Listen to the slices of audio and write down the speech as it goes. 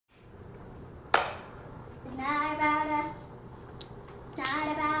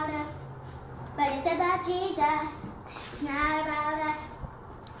about Jesus. It's not about us.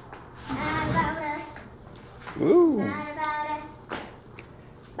 It's not about us. Woo. It's not about us.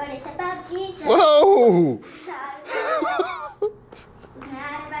 But it's about Jesus. Whoa! It's not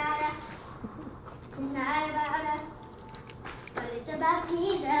about us. It's not about us. But it's about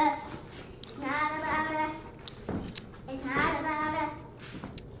Jesus. It's not about us. It's not about us.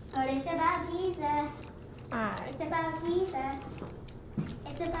 But it's about Jesus. It's about Jesus.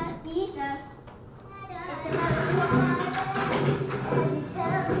 It's about Jesus. It's about you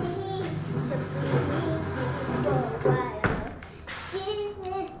tell me to please go wild.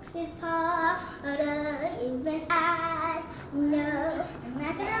 It's harder even I know. I'm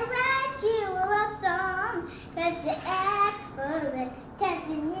not gonna write you a love song, 'cause you asked for it, 'cause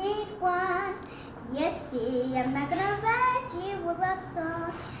you need one. You see, I'm not gonna write you a love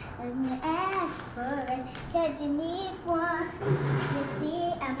song, and you asked for it, 'cause you need one. You see,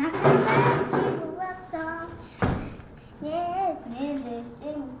 I'm not gonna write you a love song. Yeah, in this,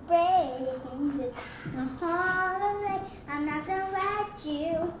 in breaking this, no holiday. I'm not gonna write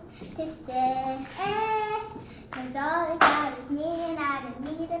you to stay, 'cause all I got is me, and I don't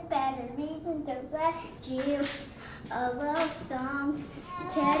need a better reason to write you a love song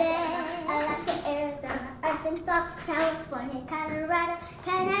today. Alaska, Arizona, Arkansas, California, Colorado,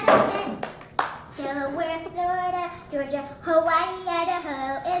 Connecticut, Delaware, Florida, Georgia, Hawaii, Idaho,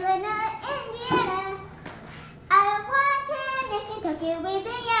 Illinois, Indiana, Iowa, Kansas, Kentucky,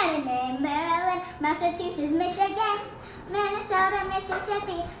 Louisiana, Maryland, Massachusetts, Michigan, Minnesota,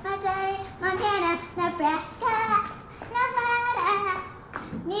 Mississippi, Missouri, Montana, Nebraska, Nevada,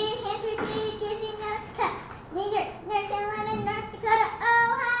 New Hampshire, New Jersey, North Dakota, New York, North Carolina, North Dakota,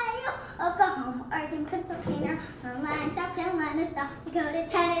 Ohio, Oklahoma, Oregon, Pennsylvania, Maryland, South Carolina, South Dakota,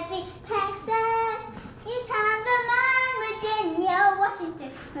 Tennessee, Texas, Utah, Vermont, Virginia,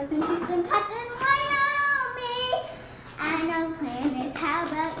 Washington, Massachusetts, Hudson, Wyoming. I know planets, how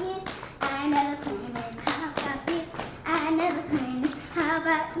about you? I know planets, how about you? I know the planets, how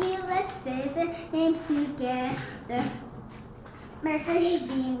about you? Let's say the names together. Mercury,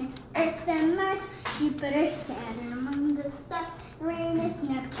 Venus, Earth, and Mars, Jupiter, Saturn, among the stars, Uranus,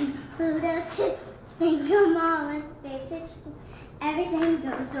 Neptune, Pluto, too. Sing them all in space, it's true. Everything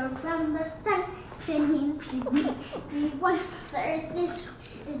goes over from the sun, spinning, spinning, 1. The Earth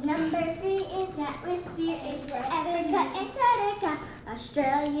is number 3, is atmosphere, is Africa, Antarctica,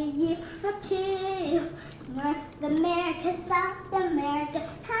 Australia, Europe, 2. North America, South America,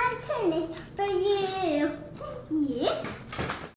 continents for you. Thank you.